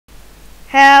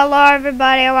Hello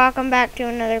everybody, welcome back to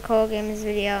another Cool Games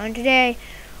video, and today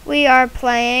we are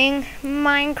playing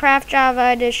Minecraft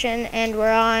Java Edition, and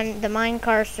we're on the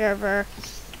Minecart server.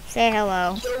 Say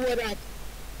hello. Yo, what up?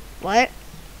 What?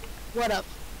 What up?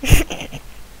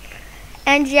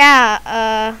 And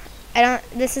yeah,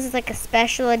 this is like a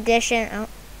special edition,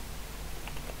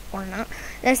 or not.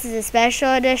 This is a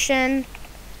special edition,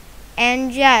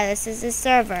 and yeah, this is the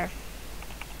server.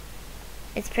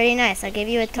 It's pretty nice. I'll give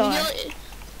you a tour.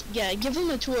 Yeah, give them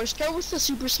a tour. Start with the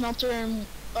super smelter and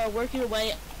work your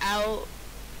way out.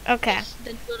 Okay.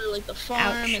 Then go to like the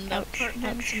farm and the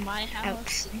apartments and my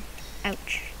house.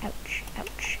 Ouch, ouch,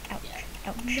 ouch, ouch,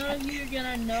 ouch. None of you are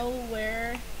gonna know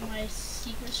where my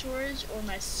secret storage or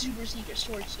my super secret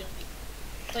storage is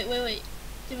gonna be. Wait.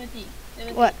 Timothy.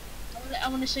 What? I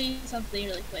wanna show you something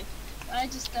really quick.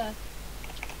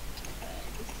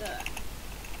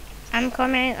 I'm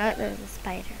coming. Oh, there's a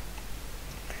spider.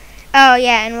 Oh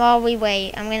yeah, and while we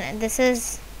wait, this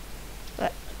is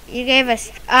what you gave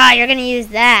us. You're gonna use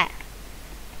that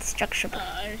structure.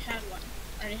 I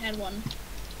already had one.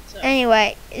 So.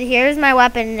 Anyway, here's my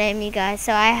weapon name, you guys.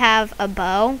 So I have a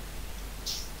bow.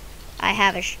 I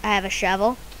have a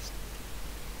shovel.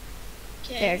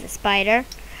 Okay. There's a spider.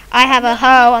 I have a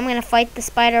hoe. I'm gonna fight the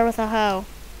spider with a hoe.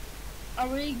 Are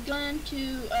we going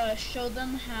to show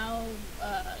them how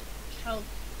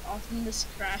often this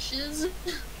crashes?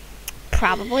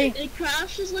 Probably. It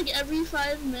crashes like every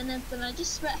 5 minutes, and I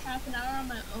just spent half an hour on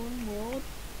my own world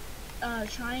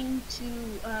trying to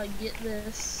get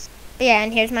this. Yeah,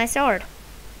 and here's my sword.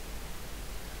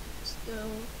 Let's go.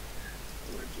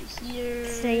 Sword is here.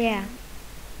 So yeah.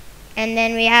 And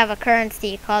then we have a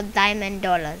currency called diamond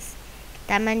dollars.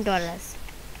 Diamond dollars.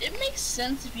 It makes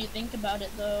sense if you think about it,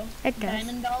 though. It does.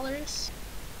 Diamond dollars.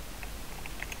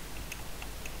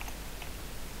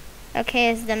 Okay,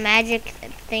 is the magic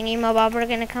thingy mobobber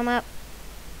gonna come up?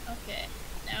 Okay,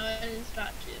 now it is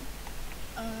about to.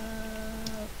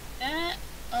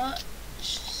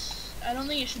 I don't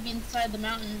think it should be inside the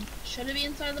mountain. Should it be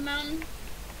inside the mountain?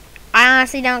 I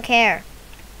honestly don't care.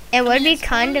 It would be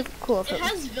kind of cool if it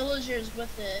has villagers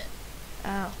with it.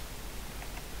 Oh.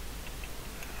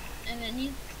 And it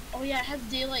needs. Oh yeah, it has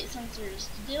daylight sensors.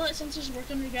 Do daylight sensors work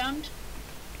underground?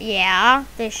 Yeah,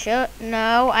 they should.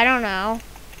 No, I don't know.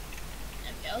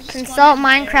 Okay, Consult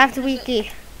Minecraft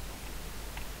Wiki.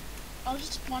 I'll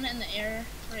just spawn it in the air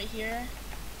right here.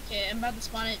 Okay, I'm about to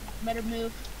spawn it. Better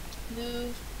move.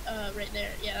 Right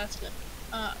there. Yeah, that's good.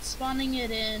 Spawning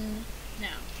it in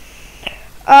now.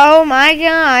 Oh my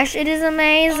gosh, it is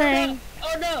amazing.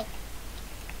 Oh no!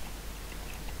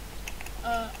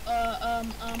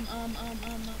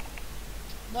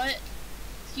 What?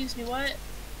 Excuse me, what?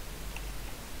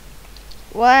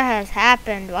 What has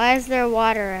happened? Why is there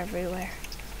water everywhere?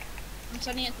 I'm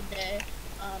setting it today.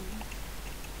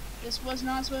 This was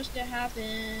not supposed to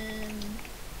happen.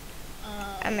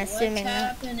 I'm assuming what's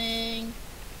happening?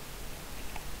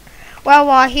 Well,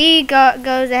 while he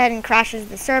goes ahead and crashes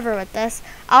the server with us,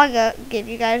 I'll go give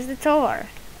you guys the tour.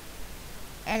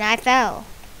 And I fell.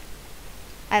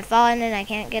 I've fallen and I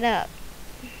can't get up.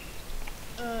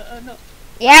 No.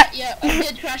 Yep. Yeah, I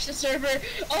did crash the server.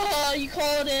 Oh, you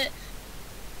called it.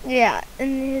 Yeah,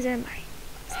 and these are mine.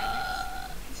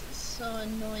 This is so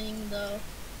annoying though,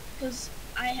 because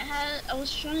I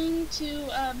was trying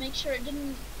to make sure it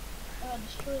didn't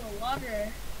destroy the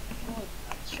water. Oh,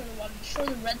 not destroy the water, destroy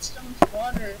the redstone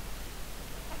water,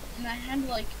 and I had to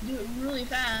like do it really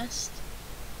fast.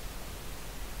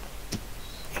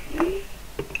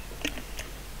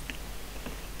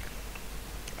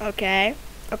 Okay.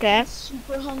 Okay. I'm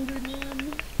super hungry,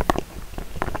 man.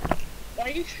 Why are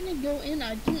you trying to go in?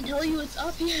 I didn't tell you it's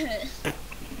up yet.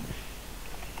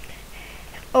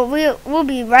 Well, we'll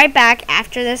be right back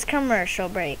after this commercial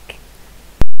break.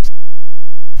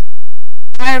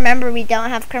 I remember we don't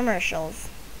have commercials.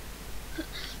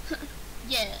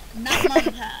 Yeah, not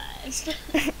monetized.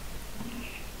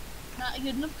 Not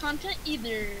good enough content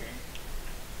either.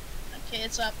 Okay,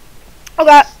 it's up.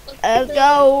 Okay, let's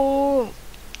go.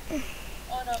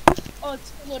 Oh no. Oh,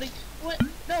 it's loading. What?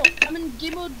 No, I'm in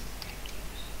game mode.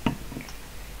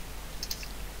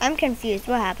 I'm confused.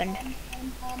 What happened?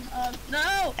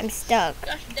 No! I'm stuck.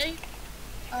 Gosh dang.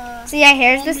 So yeah,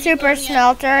 here's the super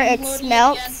smelter. It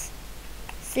smelts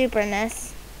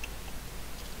superness.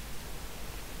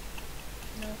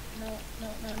 No.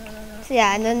 So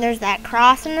yeah, and then there's that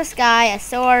cross in the sky, a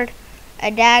sword, a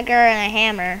dagger, and a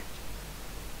hammer.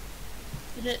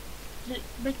 Did it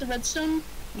break the redstone?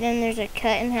 Then there's a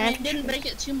cut in half. It didn't break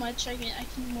it too much. I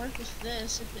can work with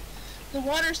this. If the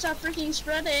water stopped freaking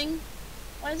spreading.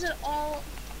 Why is it all?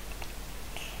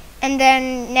 And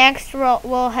then next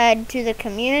we'll head to the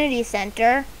community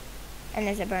center. And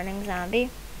there's a burning zombie.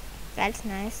 That's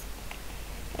nice.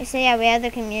 So yeah, we have the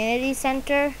community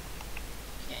center.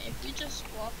 Okay, if we just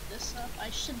walk this up, I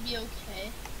should be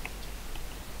okay.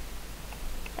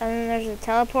 And then there's a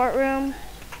teleport room.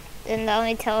 And the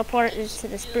only teleport is to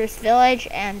the Spruce Village.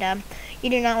 And you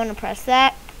do not want to press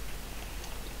that.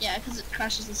 Yeah, because it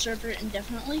crashes the server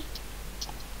indefinitely.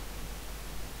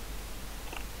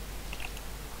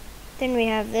 Then we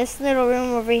have this little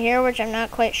room over here, which I'm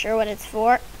not quite sure what it's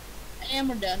for. And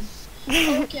we're done.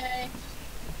 Okay.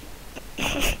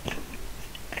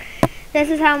 This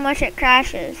is how much it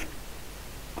crashes.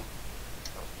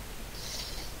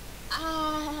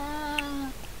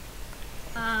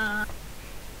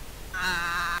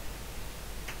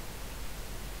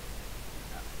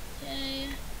 Okay.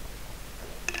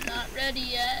 Not ready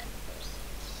yet.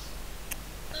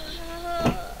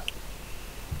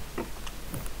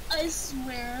 I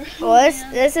swear. Well,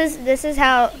 this is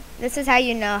how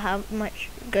you know how much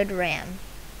good RAM.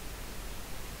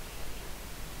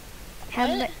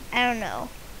 I don't know.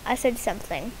 I said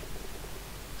something.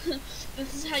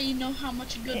 This is how you know how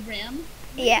much good RAM?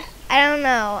 Yeah, I don't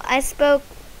know. I spoke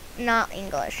not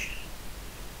English.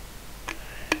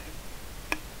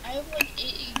 I have like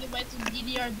 8 gigabytes of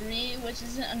DDR3, which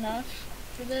isn't enough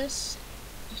for this.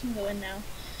 You can go in now.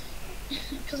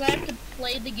 Because I have to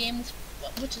play the game,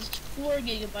 which is 4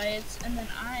 gigabytes, and then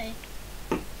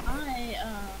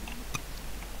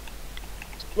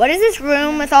What is this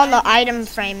room with all the item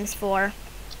frames for?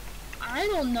 I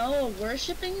don't know, a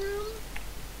worshipping room?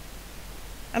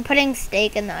 I'm putting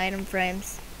steak in the item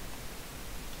frames.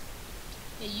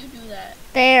 Yeah, you do that.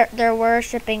 They're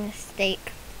worshipping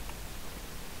steak.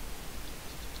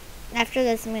 After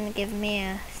this, I'm gonna give me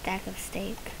a stack of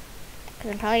steak.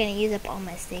 Because I'm probably gonna use up all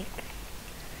my steak.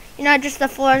 You know, just the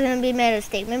floor is gonna be made of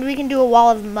steak. Maybe we can do a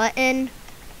wall of mutton,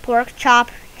 pork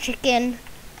chop, chicken,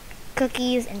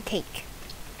 cookies, and cake.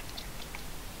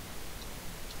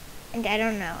 And I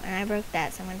don't know, and I broke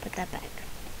that, so I'm gonna put that back.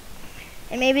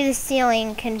 And maybe the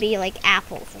ceiling can be like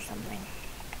apples or something.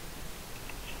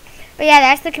 But yeah,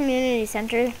 that's the community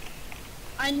center.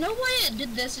 I know why it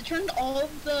did this. It turned all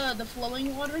of the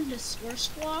flowing water into source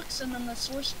blocks, and then the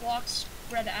source blocks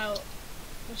spread out,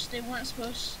 which they weren't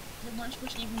supposed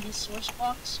to even be source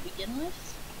blocks to begin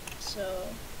with. So.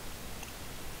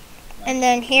 And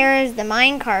then here is the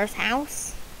Minecar's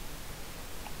house.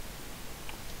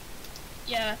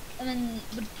 Yeah, and then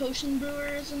the potion brewer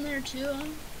is in there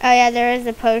too. Oh yeah, there is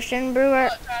a potion brewer.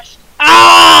 Oh, gosh.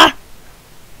 Ah!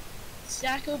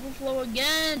 Stack overflow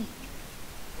again.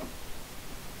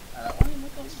 Let me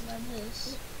look up what that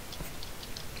is.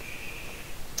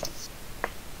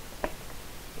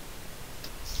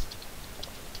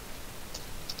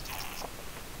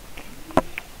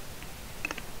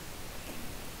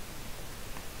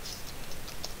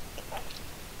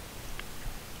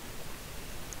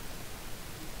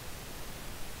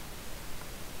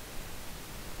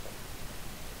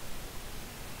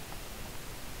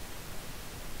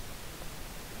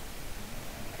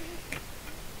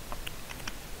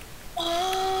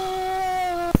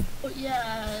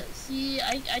 Yeah, see,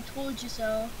 I told you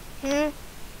so. I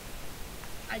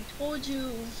told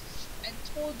you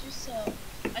so.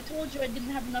 I told you I didn't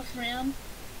have enough RAM.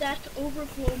 Stack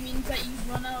overflow means that you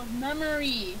run out of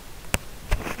memory.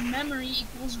 Memory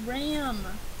equals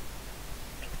RAM.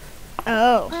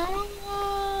 Oh. Ow.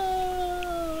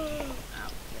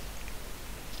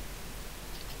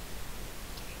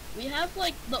 We have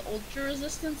like the ultra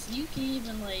resistance. You can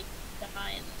even like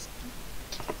die in this one.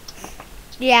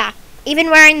 Yeah.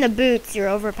 Even wearing the boots, you're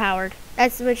overpowered.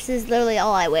 Which is literally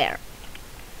all I wear.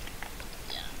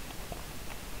 Yeah.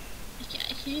 I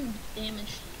can't even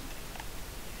damage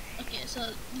you. Okay,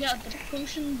 so you got the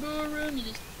potion brewer room. You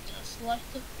just select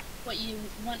what you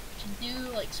want to do,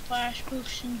 like splash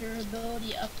potion,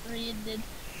 durability, upgraded,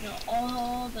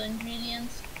 all the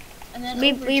ingredients. And then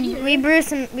we brewed.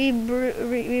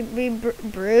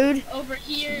 Over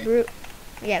here.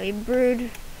 We brewed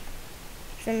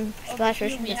some splash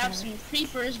potion. We have some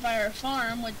creepers by our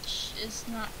farm, which is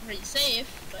not very safe,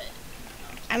 but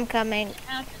I'm coming. It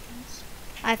happens.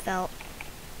 I felt.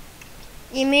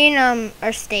 You mean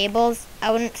our stables?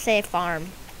 I wouldn't say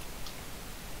farm.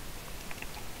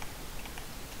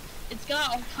 It's got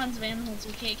all kinds of animals.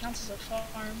 Okay, it counts as a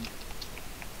farm.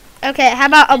 Okay, how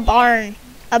about a barn?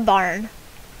 A barn.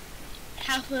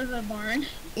 Half of a barn.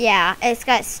 Yeah, it's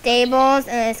got stables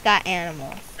and it's got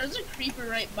animals. There's a creeper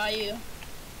right by you.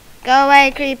 Go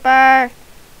away, creeper.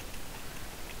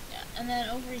 Yeah, and then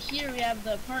over here we have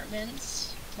the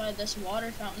apartments by this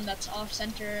water fountain that's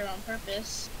off-center on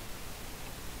purpose.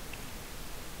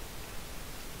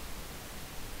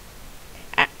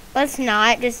 Let's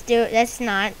not just do it. Let's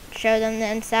not show them the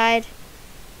inside.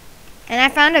 And I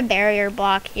found a barrier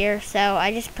block here, so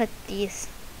I just put these.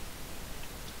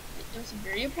 There's a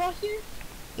barrier block here?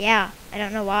 Yeah, I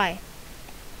don't know why.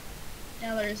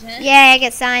 Now there isn't. Yeah, I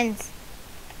get signs.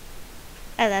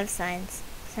 I love signs.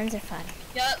 Signs are fun.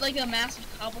 Got like a massive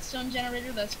cobblestone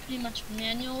generator that's pretty much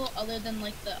manual, other than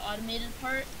like the automated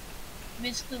part.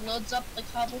 Basically loads up the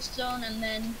cobblestone and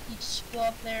then you just go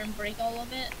up there and break all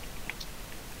of it.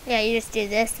 Yeah, you just do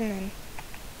this and then.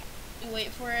 You wait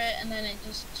for it and then it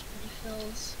just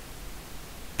refills.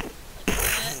 Like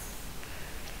that.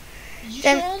 Did you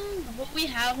show them what we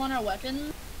have on our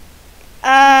weapon?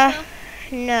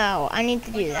 No, I need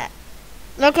to do that.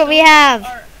 Look what we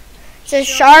have. So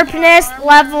sharpness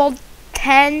level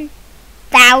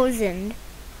 10,000.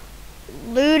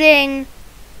 Looting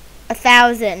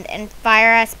 1,000 and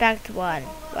fire aspect 1.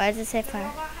 Why does it say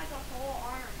fire?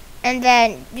 And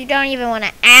then you don't even want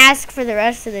to ask for the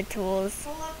rest of the tools. The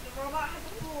robot has a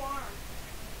full arm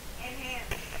and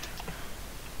hand.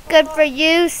 Good for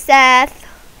you, Seth. It's a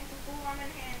full arm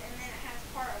and hand, and then it has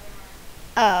part of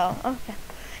an arm. Oh, okay.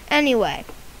 Anyway.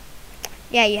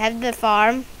 Yeah, you have the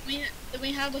farm. We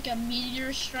have like a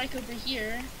meteor strike over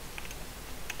here.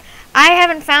 I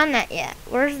haven't found that yet.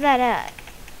 Where's that at?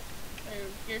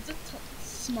 Here's a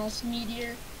small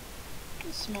meteor.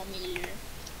 A small meteor.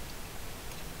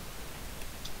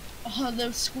 Oh,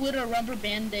 the squid are rubber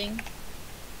banding.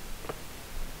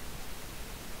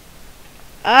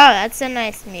 Oh, that's a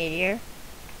nice meteor.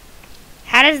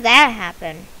 How does that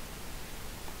happen?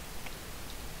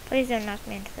 Please don't knock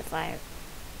me into the fire.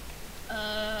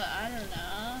 I don't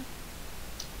know.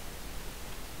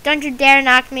 Don't you dare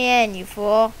knock me in, you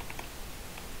fool.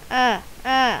 Yeah,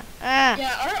 our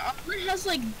armor has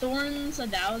like thorns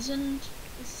 1,000.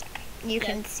 You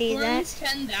can see that. Thorns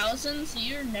 10,000, so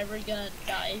you're never gonna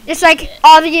die. It's like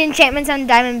all the enchantments on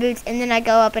diamond boots, and then I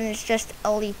go up and it's just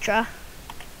elytra.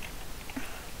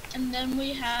 And then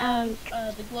we have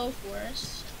the glow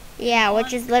forest. Yeah,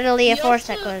 which is literally a We forest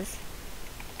also- that glows.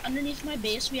 Underneath my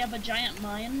base, we have a giant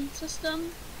mine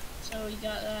system. So we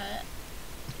got that.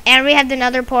 And we have the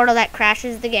nether portal that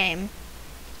crashes the game.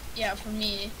 Yeah, for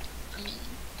me, I mean,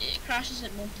 it crashes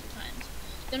it multiple times.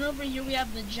 Then over here we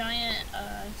have the giant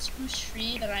spruce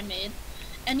tree that I made.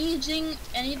 Anything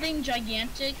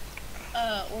gigantic,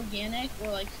 organic, or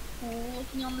like cool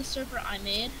looking on the server, I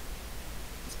made.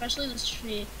 Especially this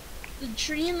tree. The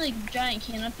tree and the giant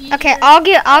canopy. Okay, here I'll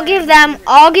are give my them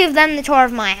favorite. the tour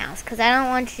of my house, because I don't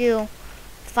want you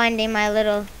finding my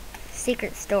little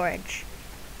secret storage.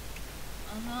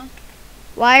 Uh-huh.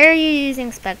 Why are you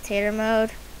using spectator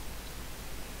mode?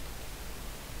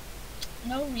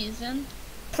 No reason.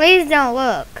 Please don't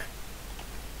look.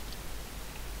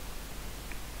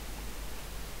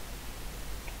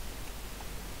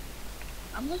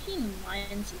 I'm looking at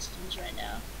mine systems right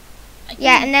now.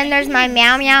 Yeah, and then there's my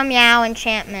meow meow meow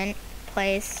enchantment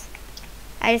place.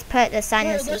 I just put the sign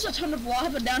Bro, that there's says. a ton of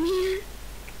lava down here.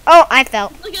 Oh, I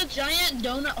fell. It's like a giant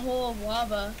donut hole of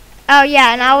lava. Oh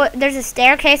yeah, and there's a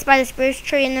staircase by the spruce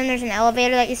tree, and then there's an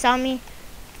elevator that you saw me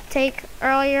take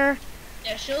earlier.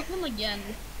 Yeah, show them again.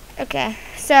 Okay,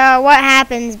 so what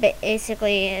happens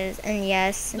basically is, and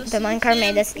yes, This the is minecart made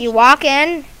him. this. You walk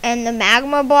in, and the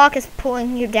magma block is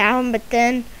pulling you down, but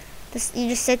then you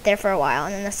just sit there for a while,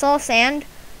 and then the soul sand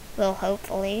will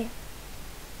hopefully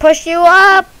push you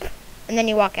up, and then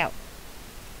you walk out.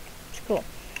 It's cool.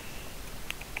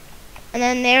 And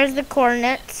then there's the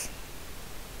coordinates,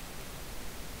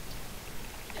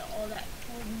 Yeah, all that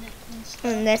coordinates and stuff.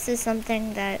 and this is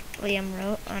something that Liam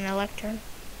wrote on a lectern.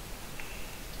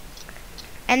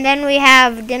 And then we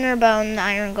have Dinnerbone, the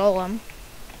Iron Golem.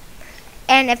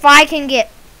 And if I can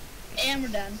get... And we're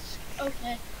done.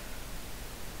 Okay.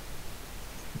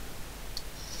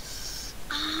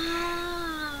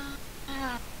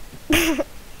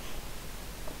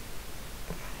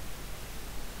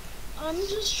 I'm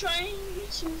just trying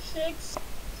to fix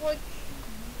like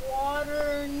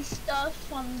water and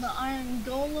stuff on the Iron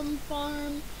Golem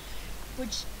farm,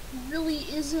 which really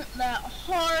isn't that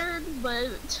hard,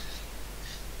 but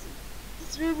the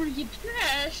server keeps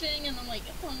crashing and I'm like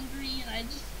hungry and I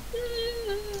just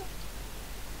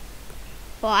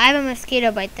Well, I have a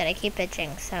mosquito bite that I keep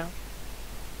itching, so...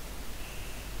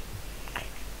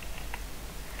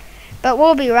 But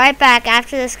we'll be right back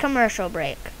after this commercial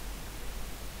break.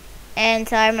 And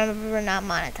so I remember we're not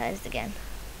monetized again.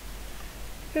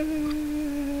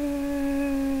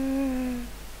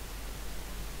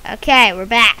 Okay, we're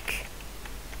back.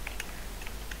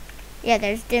 Yeah,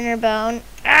 there's Dinnerbone.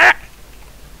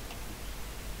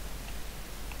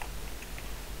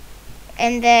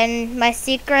 And then my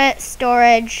secret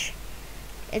storage,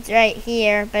 it's right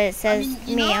here, but it says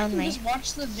you me know I only. can just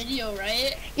watch the video,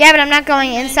 right? Yeah, but I'm not going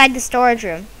Okay. inside the storage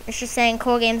room. It's just saying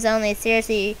cool games only.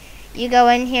 Seriously, you go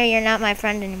in here, you're not my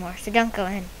friend anymore. So don't go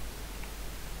in.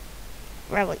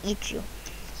 Or I will eat you.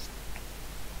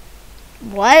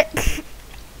 What?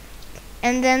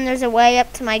 And then there's a way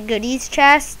up to my goodies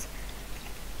chest.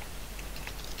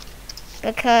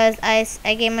 Because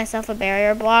I gave myself a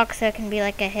barrier block so it can be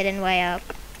like a hidden way up.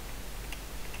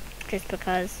 Just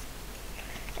because.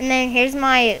 And then here's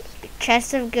my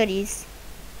chest of goodies.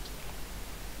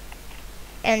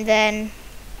 And then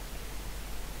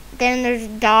there's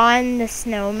Don the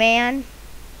Snowman.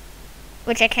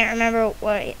 Which I can't remember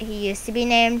what he used to be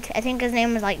named. I think his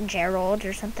name was like Gerald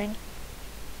or something.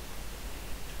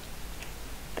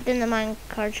 But then the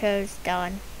minecart chose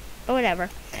Don. But whatever.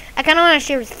 I kind of want to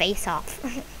shave his face off.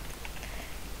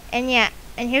 And yeah.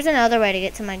 And here's another way to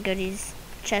get to my goodies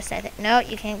chest, I think. No,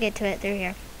 you can't get to it through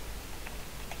here.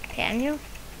 Can you?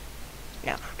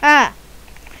 No. Ah!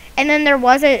 And then there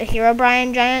was a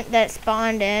Herobrine giant that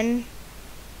spawned in.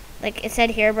 Like, it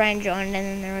said Herobrine joined, and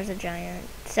then there was a giant.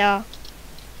 So,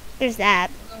 there's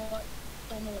that.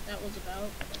 Don't know what that was about.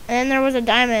 And then there was a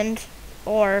diamond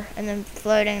ore, and then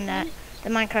floating that the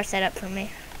minecart set up for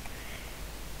me.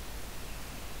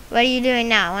 What are you doing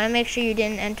now? I want to make sure you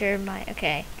didn't enter my...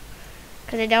 Okay.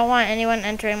 Because I don't want anyone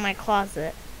entering my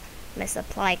closet. My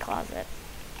supply closet.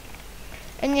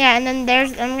 And yeah, and then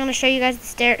there's... I'm going to show you guys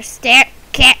the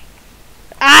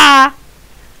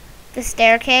the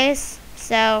staircase.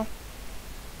 So...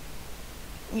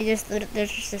 There's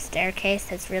just a staircase.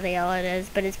 That's really all it is.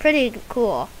 But it's pretty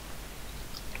cool.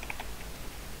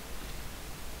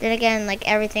 Then again, like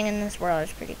everything in this world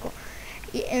is pretty cool.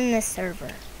 In this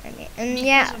server. I mean, and Because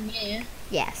yeah. of me.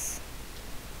 Yes.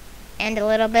 And a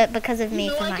little bit because of me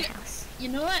for my could, house. You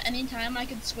know what? Anytime I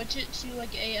could switch it to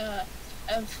like a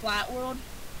flat world.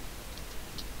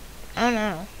 Oh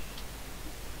no.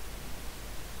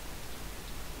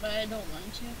 But I don't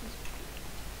want to. Cause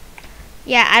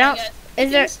Yeah, I don't.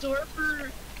 Is there? Store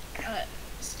for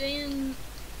stay in.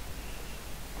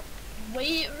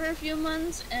 Wait for a few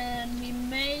months, and we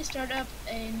may start up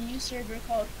a new server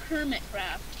called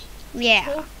Hermitcraft. Yeah.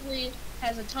 Hopefully,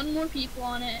 has a ton more people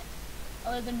on it,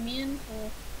 other than me and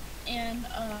Cole, and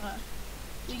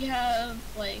we have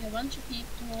like a bunch of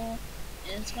people,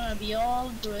 and it's gonna be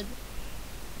all good.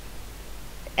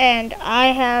 And I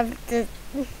have this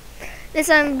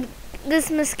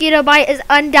mosquito bite is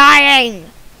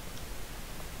undying.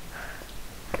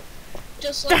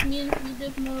 Just like me in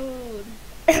creative mode.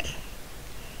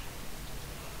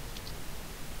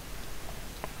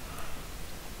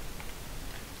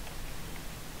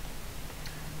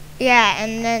 Yeah,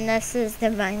 and then this is the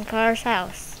Minecar's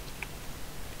house.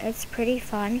 It's pretty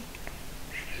fun.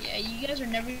 Yeah, you guys are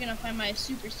never gonna find my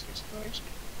super secret storage.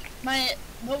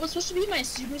 What was supposed to be my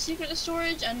super secret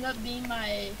storage ended up being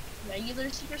my regular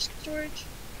secret storage.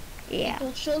 Yeah.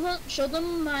 People, show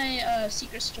them my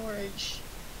secret storage.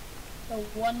 The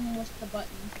one with the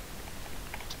button.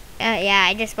 Yeah,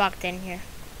 I just walked in here.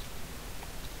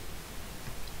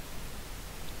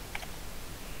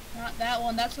 Not that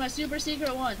one. That's my super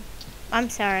secret one. I'm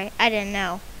sorry, I didn't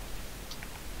know.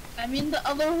 I mean the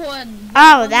other one.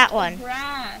 Oh, that one.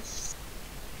 Grass.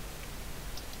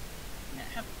 I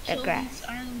have to kill grass. these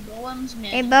iron golems,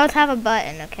 man. They both have a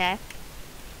button, okay?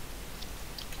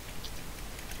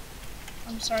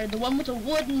 I'm sorry, the one with the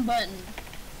wooden button.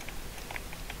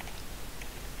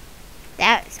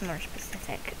 That's more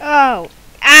specific. Oh,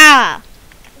 ah.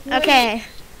 Wait, Okay.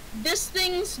 this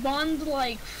thing spawned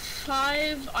like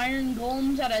 5 iron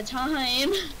golems at a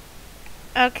time.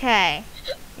 Okay.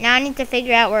 Now I need to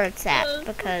figure out where it's at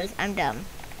because I'm dumb.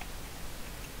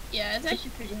 Yeah, it's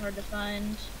actually pretty hard to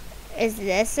find. Is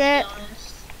this To it? be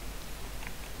honest.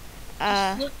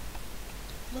 Uh. Just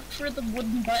look for the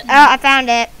wooden button. Oh, I found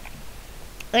it.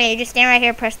 Okay, you just stand right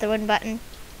here, press the wooden button.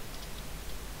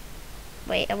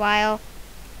 Wait a while.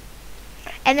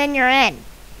 And then you're in.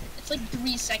 It's like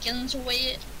 3 seconds to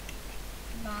wait.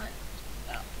 Not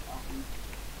that long.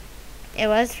 It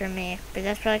was for me, but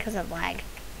that's probably because of lag.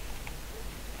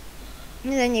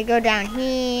 And then you go down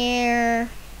here.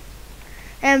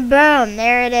 And boom,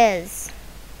 there it is.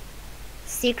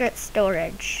 Secret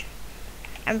storage.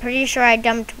 I'm pretty sure I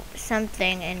dumped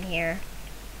something in here.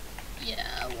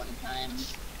 Yeah, one time.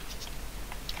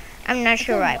 I'm not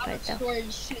sure where I There's a put it lot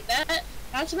of though. storage too.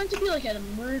 That's meant to be like an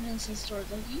emergency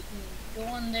storage. Like you can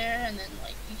go in there and then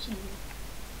like you can.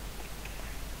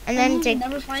 And then They'll to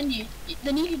never find you.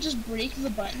 Then you can just break the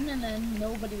button and then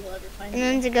nobody will ever find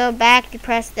you. to go back, you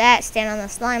press that, stand on the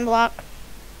slime block.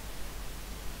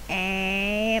 And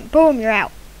second, boom, you're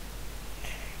out.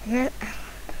 And then,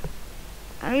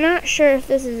 I'm not sure if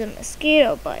this is a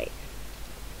mosquito bite.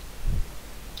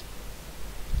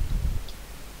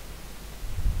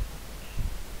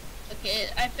 Okay,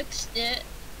 I fixed it.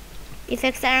 You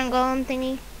fixed the iron golem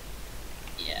thingy?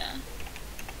 Yeah.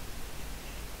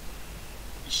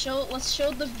 Let's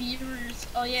show the viewers.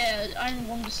 Oh yeah, iron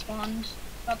golem just spawned.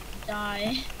 About to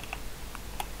die.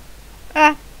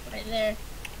 Ah. Right there.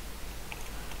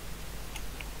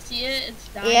 See it? It's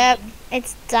dying. Yep,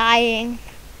 it's dying.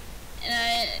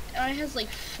 And it has like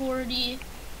 40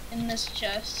 in this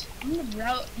chest. I'm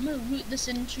gonna root this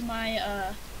into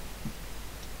my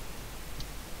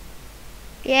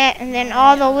Yeah, and then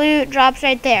all the loot drops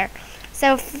right there.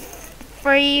 So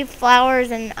free flowers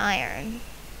and iron,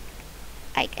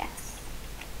 I guess.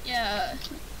 Yeah,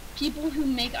 people who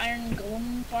make iron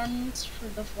golem farms for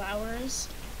the flowers.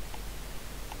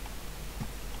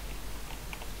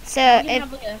 So you can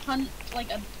have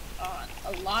like a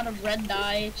lot of red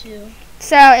dye too.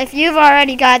 So if you've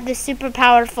already got the super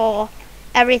powerful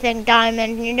everything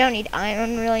diamond, and you don't need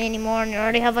iron really anymore, and you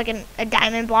already have like a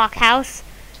diamond block house,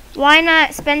 why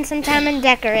not spend some time and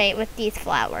decorate with these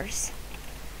flowers?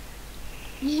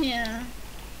 Yeah.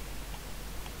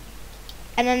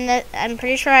 And then I'm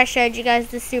pretty sure I showed you guys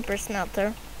the super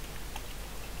smelter.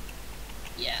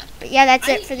 Yeah. But yeah, that's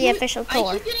it for the official tour.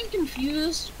 I keep getting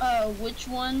confused which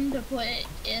one to put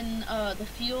in the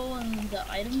fuel and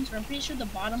the items, but I'm pretty sure the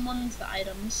bottom one's the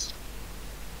items.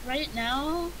 Right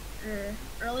now, or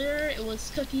earlier, it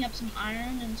was cooking up some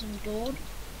iron and some gold.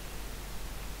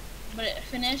 But it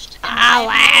finished. And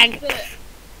lag.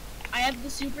 I have the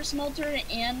super smelter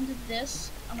and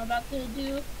this I'm about to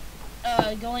do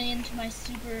going into my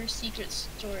super secret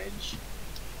storage.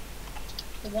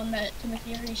 The one that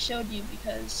Timothy already showed you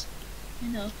because, you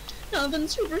know, nothing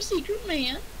super secret,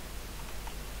 man.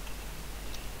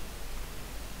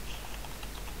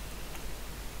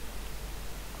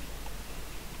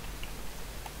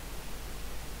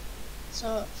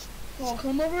 So, we'll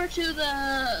come over to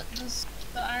the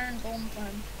iron golem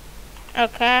farm.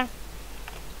 Okay.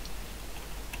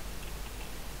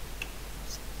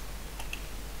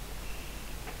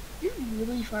 You're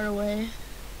really far away.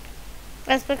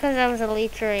 That's because I was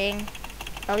elytraing.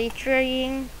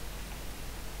 Elytraing.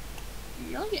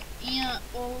 You're like an ant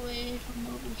all the way from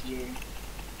over here.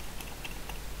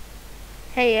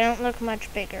 Hey, you don't look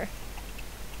much bigger.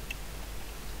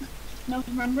 No,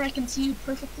 remember I can see you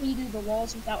perfectly through the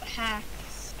walls without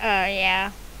hacks. Oh,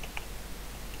 yeah.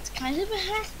 It's kind of a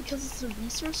hack because it's a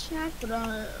resource pack, but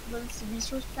it's a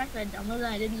resource pack that I downloaded and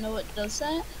I didn't know it does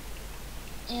that.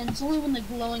 And it's only when the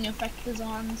glowing effect is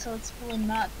on, so it's really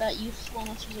not that useful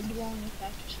unless there's a glowing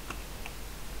effect.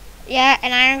 Yeah,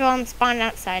 an iron golem spawned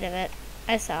outside of it.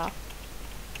 I saw.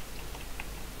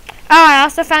 Oh, I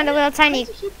also found a little tiny...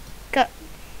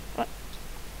 What?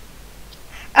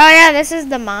 Oh, yeah, this is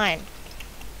the mine.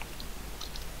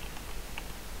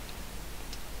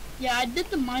 Yeah, I did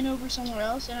the mine over somewhere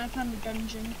else, and I found a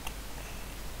dungeon.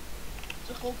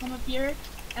 So we'll come up here.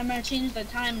 I'm gonna change the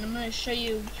time, and I'm gonna show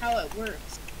you how it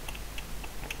works.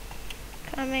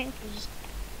 Coming.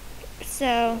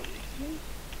 So,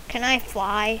 can I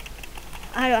fly?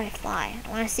 How do I fly? I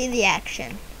want to see the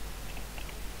action.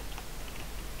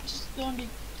 Just go and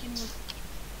begin with...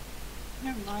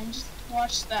 Never mind, just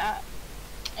watch that.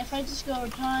 If I just go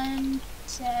time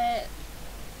set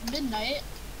midnight,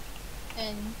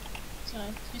 then it's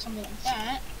gonna do something like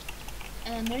that,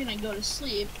 and they're gonna go to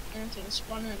sleep, and it's gonna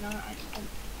spawn in another iron golem.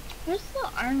 Where's the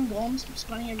iron golems keep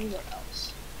spawning everywhere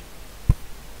else?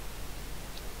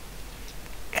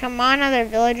 Come on, other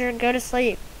villager, go to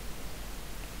sleep.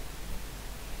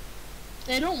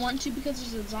 They don't want to because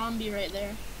there's a zombie right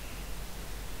there.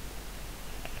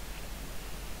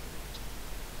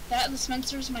 That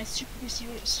dispenser is my super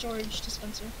secret storage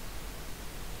dispenser.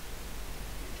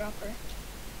 Dropper.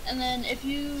 And then if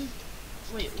you...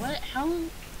 Wait, what? How...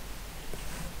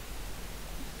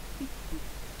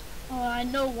 Oh, I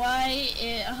know why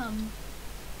it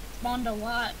spawned a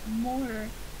lot more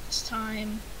this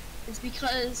time. It's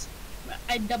because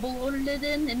I double loaded it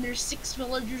in, and there's 6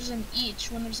 villagers in each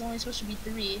when there's only supposed to be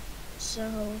 3. So,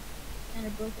 kind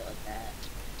of broke it like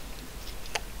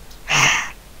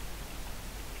that.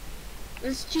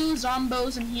 There's 2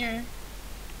 zombos in here.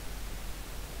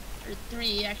 Or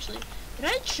 3, actually. Did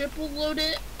I triple load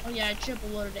it? Oh yeah, I triple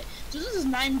loaded it. So this is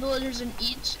 9 villagers in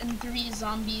each and 3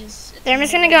 zombies. I'm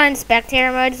just gonna go in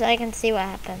spectator mode so I can see what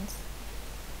happens.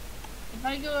 If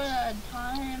I go to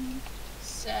time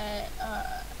set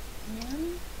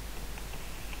noon,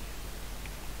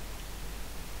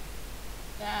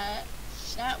 that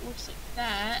looks like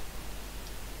that.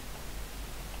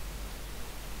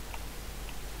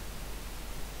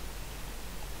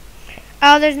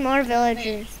 Oh, there's more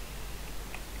villagers.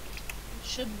 It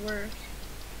should work.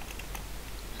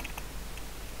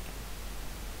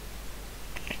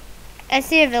 I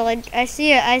see a village. I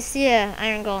see a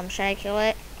iron golem. Should I kill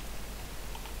it?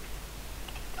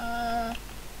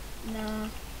 No.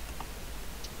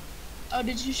 Oh,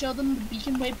 did you show them the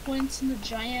beacon waypoints and the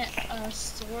giant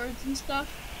swords and stuff?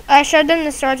 I showed them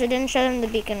the swords. I didn't show them the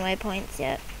beacon waypoints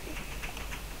yet.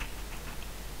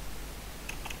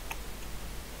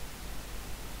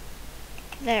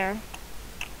 There.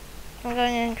 I'm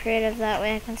going in creative, that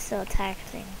way I can still attack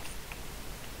things.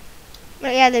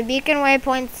 But yeah, the beacon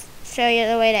waypoints show you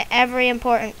the way to every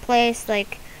important place,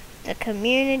 like the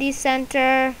community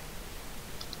center,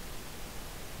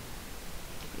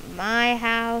 my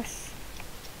house,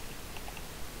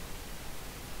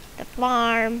 the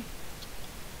farm.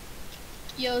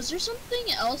 Yo, is there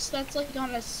something else that's like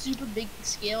on a super big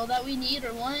scale that we need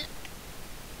or what?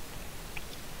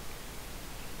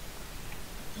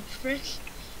 The frick?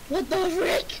 What the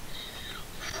frick?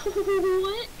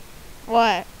 What?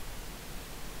 What?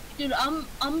 Dude,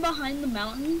 I'm behind the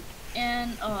mountain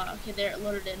and okay, there it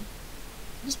loaded in.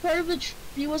 This part of the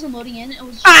tree wasn't loading in, it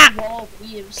was just a wall of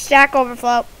leaves. Stack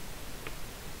overflow.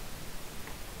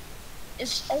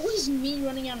 It's always me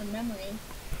running out of memory.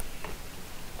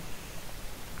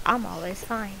 I'm always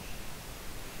fine.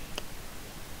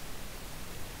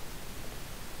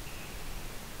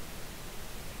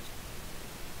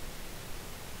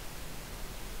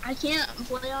 I can't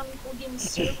play on Golem's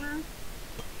server.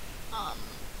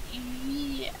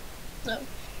 Yeah. So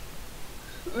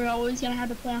we're always gonna have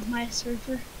to play on my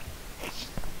server.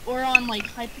 Or on like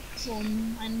Hypixel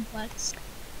and Mineplex.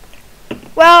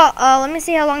 Well, let me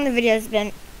see how long the video's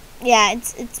been. Yeah,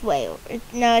 it's way over.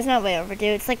 No, it's not way overdue.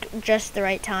 It's like just the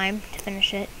right time to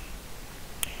finish it.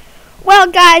 Well,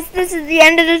 guys, this is the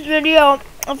end of this video.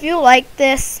 If you like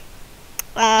this,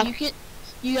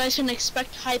 you guys can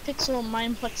expect Hypixel and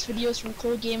Mineplex videos from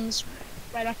Cool Games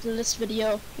right after this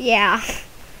video. Yeah.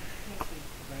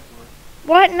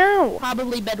 What? No.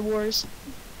 Probably Bed Wars.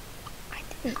 I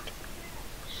didn't.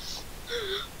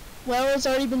 Well, it's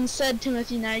already been said,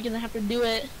 Timothy. Now you're gonna have to do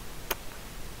it.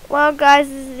 Well, guys,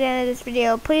 this is the end of this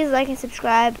video. Please like and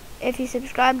subscribe. If you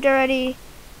subscribed already,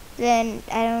 then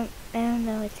I don't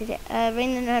know what to do.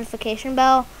 Ring the notification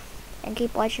bell and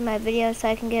keep watching my videos so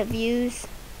I can get views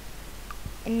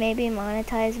and maybe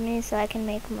monetize me so I can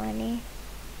make money.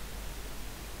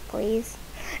 Please.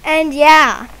 And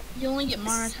yeah. You only get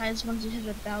monetized once you hit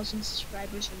 1,000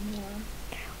 subscribers or more.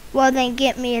 Well, then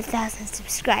get me 1,000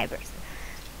 subscribers.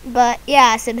 But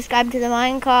yeah, subscribe to the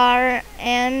Minecar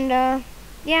and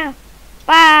yeah.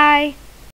 Bye.